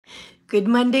Good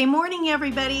Monday morning,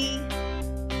 everybody.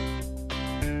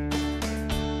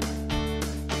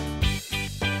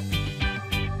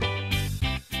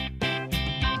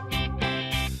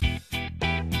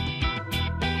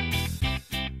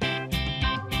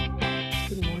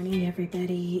 Good morning,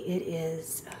 everybody. It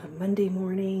is Monday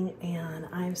morning, and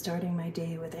I'm starting my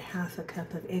day with a half a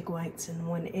cup of egg whites and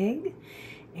 1 egg,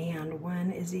 and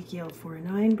 1 Ezekiel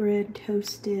 4-9 bread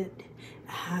toasted,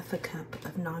 a half a cup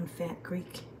of non-fat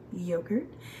Greek yogurt,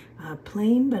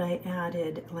 plain, but I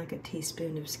added like a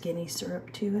teaspoon of skinny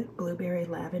syrup to it, blueberry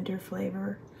lavender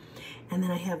flavor. And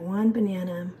then I have 1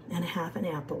 banana and a half an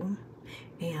apple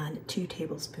and 2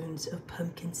 tablespoons of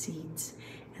pumpkin seeds.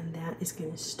 And that is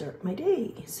going to start my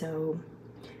day. So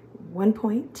 1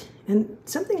 point, and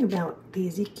something about the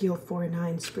Ezekiel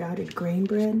 4-9 sprouted grain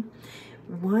bread.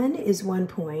 1 is 1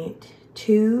 point.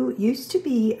 2 used to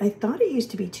be, I thought it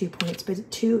used to be 2 points,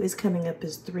 but 2 is coming up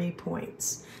as 3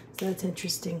 points. So that's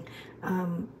interesting.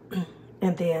 And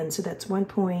then, so that's 1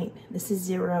 point. This is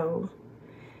 0,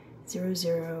 0,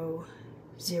 0,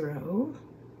 0.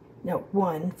 No,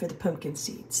 1 for the pumpkin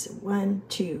seeds. 1,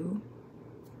 2,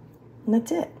 and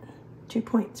that's it. 2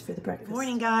 points for the breakfast. Good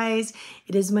morning, guys.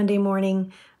 It is Monday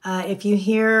morning. If you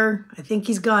hear, I think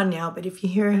he's gone now, but if you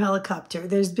hear a helicopter,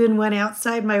 there's been one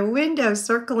outside my window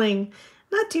circling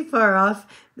not too far off.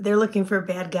 They're looking for a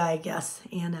bad guy, I guess,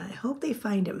 and I hope they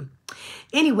find him.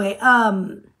 Anyway,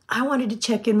 I wanted to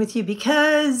check in with you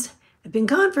because I've been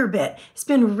gone for a bit. It's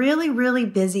been really, really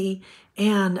busy,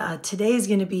 and today is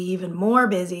going to be even more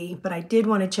busy, but I did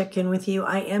want to check in with you.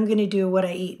 I am going to do what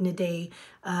I eat in a day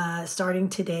starting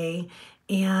today,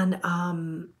 and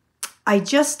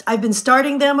I've been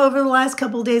starting them over the last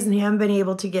couple of days and haven't been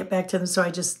able to get back to them, so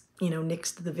I just,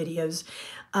 nixed the videos.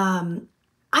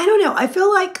 I don't know. I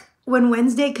feel like when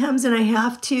Wednesday comes and I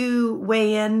have to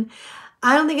weigh in,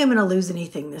 I don't think I'm going to lose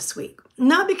anything this week.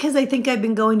 Not because I think I've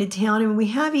been going to town, and we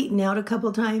have eaten out a couple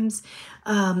of times.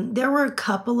 There were a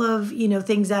couple of,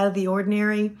 things out of the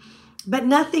ordinary, but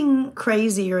nothing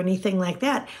crazy or anything like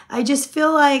that. I just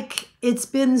feel like it's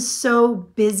been so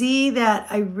busy that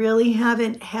I really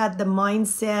haven't had the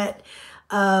mindset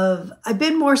of, I've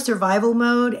been more survival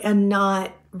mode and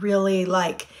not really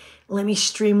like, let me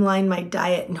streamline my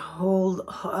diet and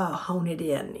hone it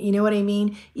in. You know what I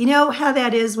mean? You know how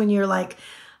that is when you're like,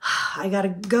 I got to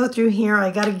go through here.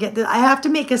 I got to get this. I have to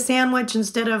make a sandwich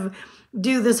instead of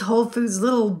do this Whole Foods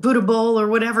little Buddha bowl or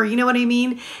whatever. You know what I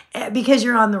mean? Because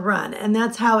you're on the run, and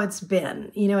that's how it's been.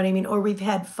 You know what I mean? Or we've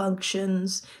had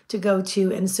functions to go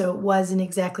to, and so it wasn't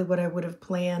exactly what I would have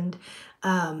planned.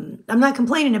 I'm not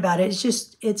complaining about it.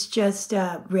 It's just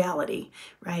reality,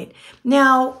 right?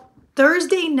 Now,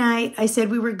 Thursday night, I said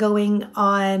we were going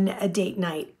on a date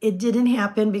night. It didn't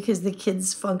happen because the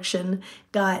kids' function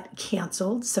got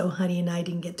canceled, so Honey and I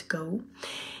didn't get to go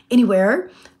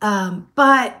anywhere.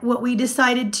 But what we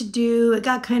decided to do, it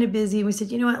got kind of busy. We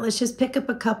said, you know what, let's just pick up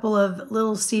a couple of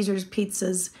Little Caesars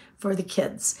pizzas for the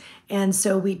kids. And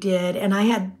so we did, and I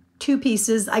had 2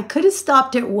 pieces. I could have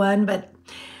stopped at 1, but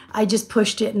I just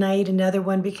pushed it and I ate another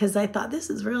one because I thought this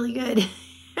is really good.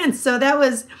 And so that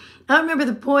was, I don't remember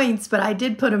the points, but I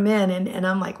did put them in, and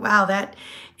I'm like, wow, that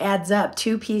adds up.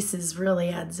 2 pieces really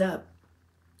adds up.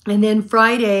 And then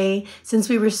Friday, since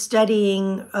we were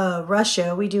studying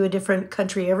Russia, we do a different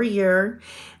country every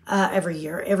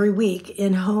week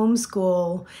in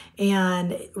homeschool,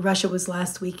 and Russia was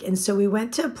last week. And so we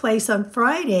went to a place on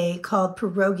Friday called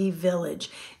Pierogi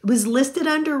Village. It was listed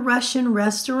under Russian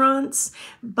restaurants,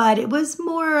 but it was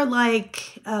more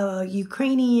like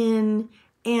Ukrainian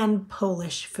and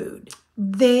Polish food.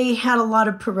 They had a lot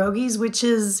of pierogies, which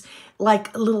is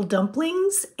like little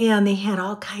dumplings, and they had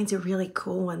all kinds of really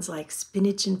cool ones like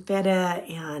spinach and feta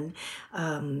and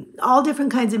all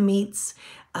different kinds of meats,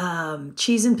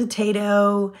 cheese and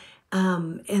potato,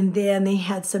 and then they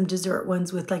had some dessert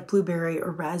ones with like blueberry or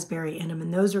raspberry in them,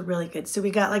 and those were really good. So we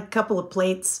got like a couple of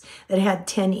plates that had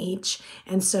 10 each,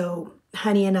 and so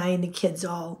Honey and I and the kids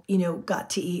all, got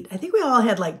to eat. I think we all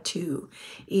had like 2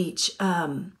 each.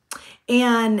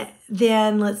 And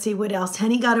then let's see what else.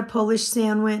 Honey got a Polish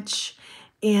sandwich,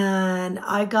 and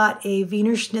I got a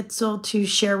Wiener Schnitzel to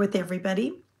share with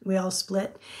everybody. We all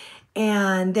split.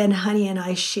 And then Honey and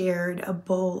I shared a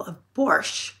bowl of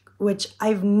borscht, which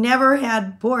I've never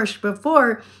had borscht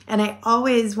before, and I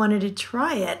always wanted to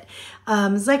try it.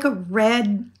 It's like a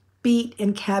red beet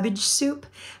and cabbage soup.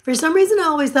 For some reason, I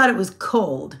always thought it was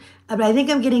cold, but I think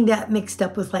I'm getting that mixed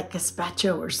up with like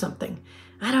gazpacho or something.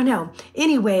 I don't know.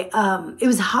 Anyway, it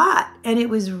was hot and it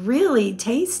was really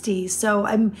tasty. So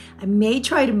I may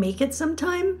try to make it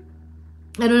sometime.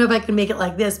 I don't know if I can make it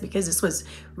like this because this was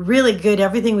really good.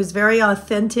 Everything was very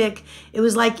authentic. It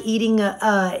was like eating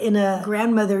in a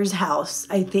grandmother's house,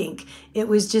 I think. It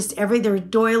was just there were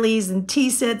doilies and tea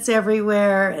sets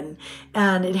everywhere,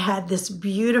 and it had this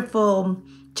beautiful,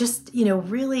 just,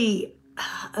 really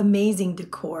amazing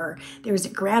decor. There was a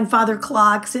grandfather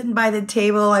clock sitting by the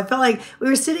table. I felt like we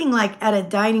were sitting like at a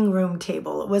dining room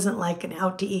table. It wasn't like an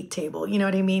out to eat table. You know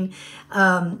what I mean?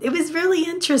 It was really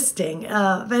interesting.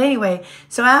 But anyway,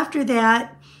 so after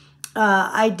that,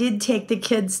 I did take the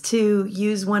kids to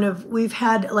use we've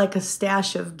had like a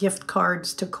stash of gift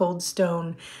cards to Cold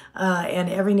Stone, and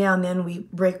every now and then we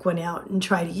break one out and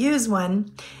try to use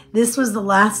one. This was the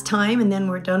last time, and then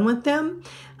we're done with them.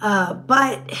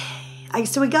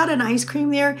 So we got an ice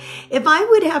cream there. If I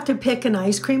would have to pick an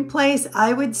ice cream place,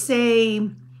 I would say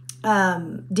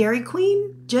Dairy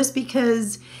Queen, just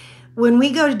because when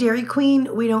we go to Dairy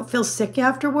Queen, we don't feel sick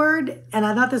afterward. And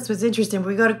I thought this was interesting. When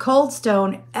we go to Cold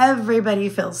Stone, everybody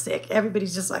feels sick.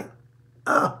 Everybody's just like,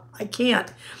 oh, I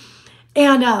can't.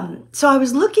 And so I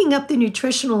was looking up the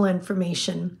nutritional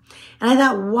information, and I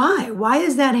thought, why? Why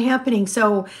is that happening?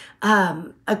 So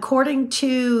according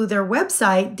to their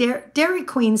website, Dairy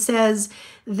Queen says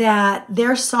that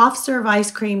their soft serve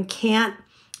ice cream can't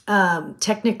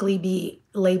technically be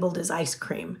labeled as ice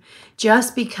cream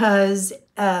just because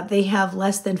they have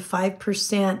less than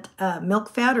 5% milk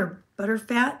fat or butter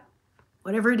fat,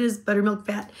 whatever it is, buttermilk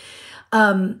fat,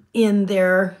 in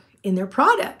their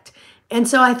product. And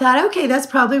so I thought, okay, that's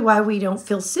probably why we don't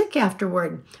feel sick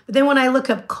afterward. But then when I look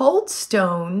up Cold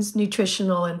Stone's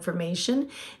nutritional information,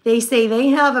 they say they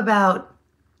have about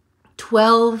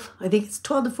 12, I think it's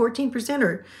 12 to 14%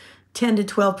 or 10 to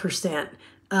 12%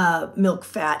 milk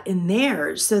fat in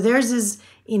theirs. So theirs is,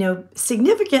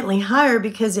 significantly higher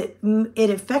because it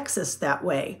affects us that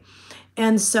way.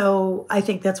 And so I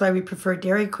think that's why we prefer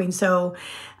Dairy Queen. So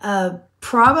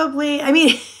probably,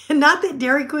 not that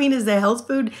Dairy Queen is a health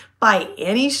food by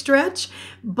any stretch,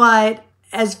 but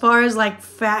as far as like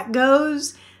fat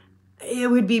goes,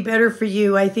 it would be better for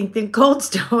you, I think, than Cold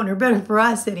Stone, or better for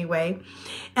us anyway.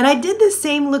 And I did the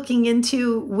same looking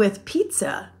into with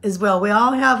pizza as well. We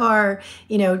all have our,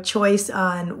 choice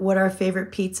on what our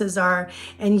favorite pizzas are.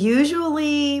 And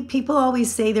usually people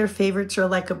always say their favorites are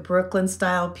like a Brooklyn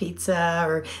style pizza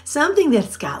or something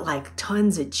that's got like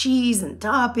tons of cheese and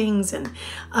toppings. And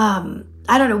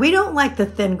I don't know, we don't like the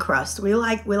thin crust. We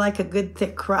like a good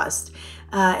thick crust.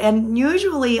 And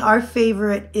usually our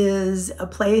favorite is a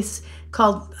place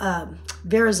called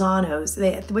Verrazano's,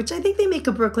 which I think they make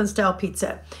a Brooklyn style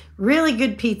pizza. Really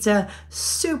good pizza,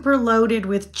 super loaded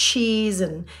with cheese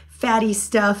and fatty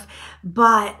stuff.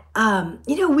 But,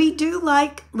 we do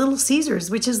like Little Caesars,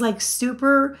 which is like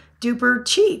super duper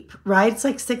cheap, right? It's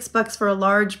like $6 for a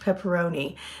large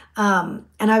pepperoni. And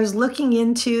I was looking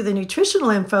into the nutritional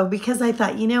info because I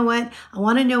thought, you know what? I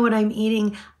want to know what I'm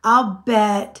eating. I'll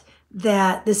bet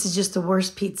that this is just the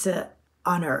worst pizza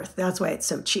on earth. That's why it's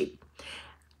so cheap.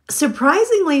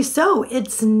 Surprisingly so,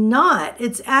 it's not.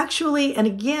 It's actually, and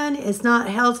again, it's not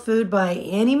health food by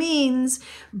any means,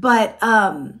 but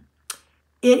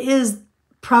it is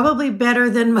probably better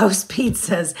than most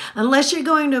pizzas, unless you're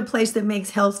going to a place that makes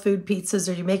health food pizzas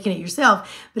or you're making it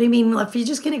yourself. But if you're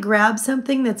just going to grab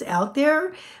something that's out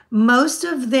there, most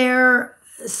of their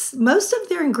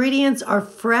ingredients are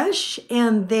fresh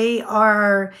and they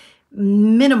are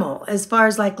minimal as far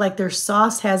as like their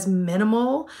sauce has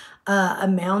minimal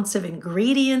amounts of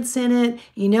ingredients in it.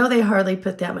 They hardly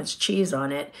put that much cheese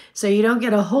on it, so you don't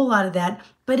get a whole lot of that,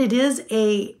 but it is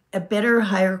a better,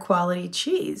 higher quality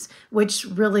cheese, which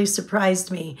really surprised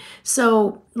me.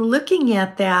 So looking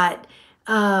at that,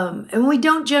 and we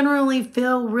don't generally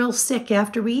feel real sick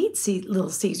after we eat Little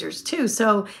Caesars too,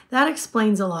 so that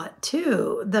explains a lot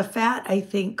too. The fat, I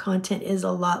think, content is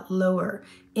a lot lower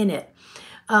in it.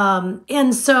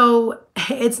 And so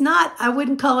it's not, I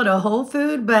wouldn't call it a whole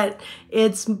food, but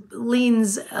it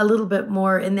leans a little bit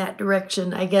more in that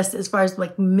direction, I guess, as far as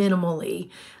like minimally,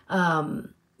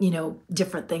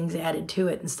 different things added to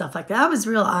it and stuff like that. That was a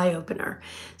real eye-opener.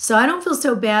 So I don't feel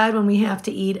so bad when we have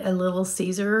to eat a Little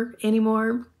Caesar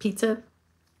anymore, pizza.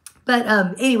 But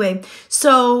anyway,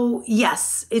 so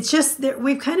yes, it's just that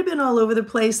we've kind of been all over the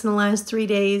place in the last 3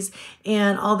 days.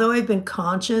 And although I've been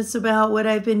conscious about what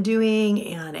I've been doing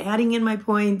and adding in my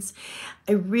points,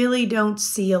 I really don't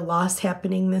see a loss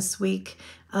happening this week.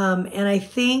 And I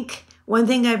think one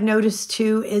thing I've noticed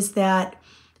too is that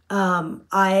I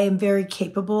am very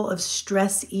capable of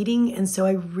stress eating. And so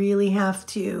I really have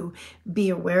to be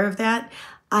aware of that.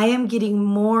 I am getting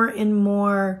more and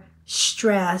more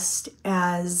stressed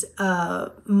as I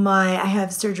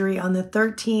have surgery on the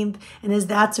 13th, and as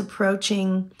that's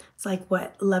approaching, it's like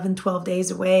what, 11, 12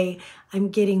 days away, I'm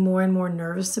getting more and more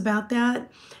nervous about that.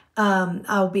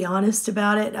 I'll be honest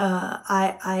about it.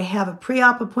 I have a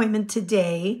pre-op appointment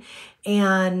today,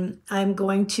 and I'm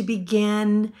going to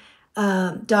begin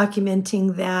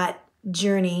documenting that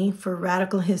journey for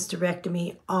radical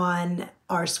hysterectomy on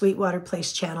our Sweetwater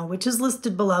Place channel, which is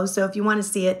listed below. So if you want to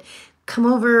see it, come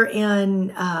over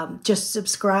and just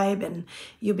subscribe, and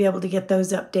you'll be able to get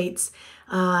those updates.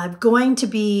 I'm going to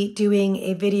be doing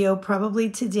a video probably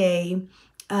today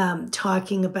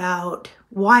talking about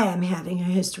why I'm having a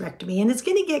hysterectomy, and it's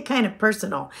going to get kind of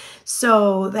personal.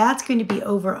 So that's going to be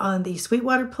over on the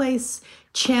Sweetwater Place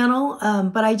channel.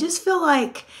 But I just feel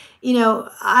like, you know,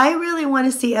 I really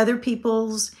want to see other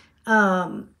people's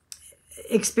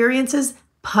experiences,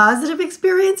 positive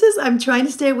experiences. I'm trying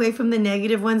to stay away from the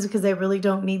negative ones because I really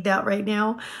don't need that right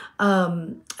now.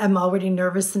 I'm already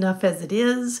nervous enough as it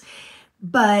is,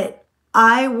 but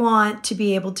I want to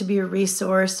be able to be a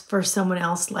resource for someone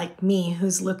else like me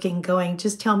who's looking, going,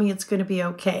 just tell me it's going to be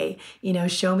okay. You know,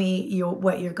 show me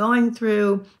what you're going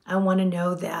through. I want to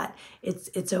know that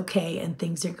it's okay and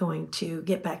things are going to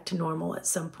get back to normal at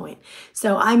some point.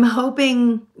 So I'm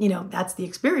hoping, you know, that's the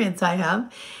experience I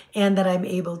have, and that I'm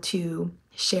able to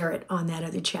share it on that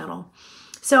other channel.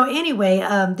 So anyway,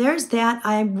 there's that.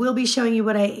 I will be showing you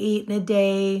what I ate in a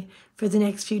day for the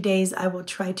next few days. I will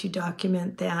try to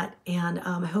document that, and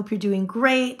I hope you're doing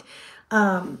great.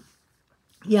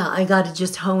 Yeah, I got to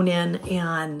just hone in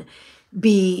and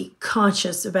be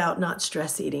conscious about not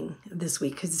stress eating this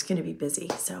week because it's going to be busy.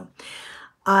 So,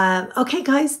 okay,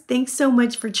 guys, thanks so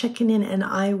much for checking in, and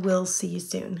I will see you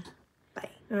soon. Bye.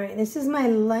 All right, this is my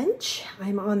lunch.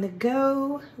 I'm on the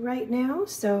go right now,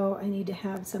 so I need to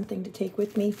have something to take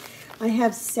with me. I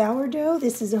have sourdough.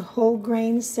 This is a whole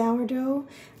grain sourdough,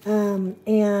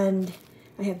 and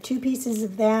I have 2 pieces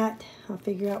of that. I'll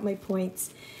figure out my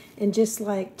points. And just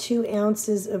like 2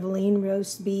 ounces of lean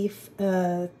roast beef,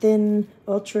 thin,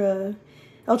 ultra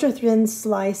thin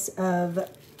slice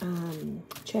of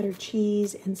cheddar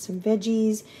cheese, and some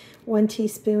veggies, 1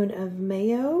 teaspoon of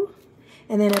mayo.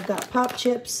 And then I've got pop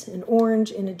chips, an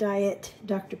orange, and a diet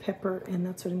Dr. Pepper, and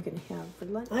that's what I'm going to have for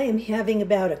lunch. I am having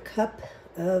about a cup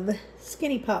of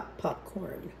Skinny Pop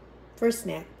popcorn for a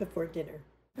snack before dinner.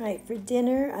 All right, for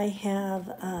dinner I have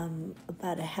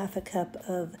about a half a cup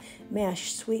of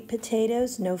mashed sweet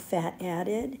potatoes, no fat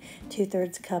added,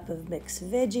 2/3 cup of mixed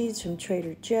veggies from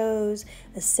Trader Joe's,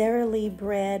 a Sara Lee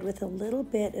bread with a little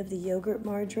bit of the yogurt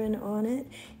margarine on it,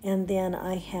 and then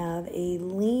I have a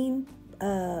lean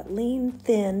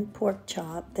thin pork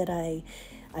chop that I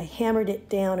hammered it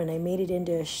down and I made it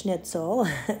into a schnitzel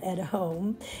at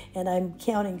home, and I'm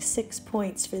counting 6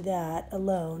 points for that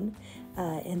alone,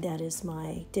 and that is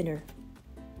my dinner